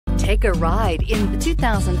Take a ride in the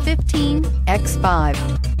 2015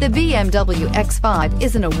 X5. The BMW X5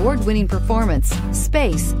 is an award-winning performance,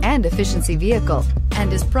 space, and efficiency vehicle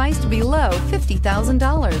and is priced below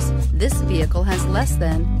 $50,000. This vehicle has less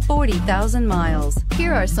than 40,000 miles.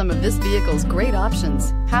 Here are some of this vehicle's great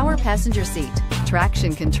options: power passenger seat,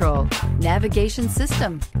 traction control, navigation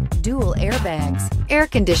system, dual airbags, air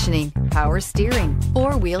conditioning, power steering,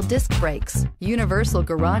 four-wheel disc brakes, universal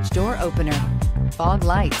garage door opener, fog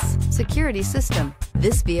lights, security system.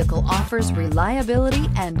 This vehicle offers reliability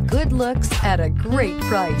and good looks at a great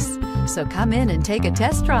price. So come in and take a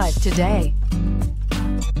test drive today.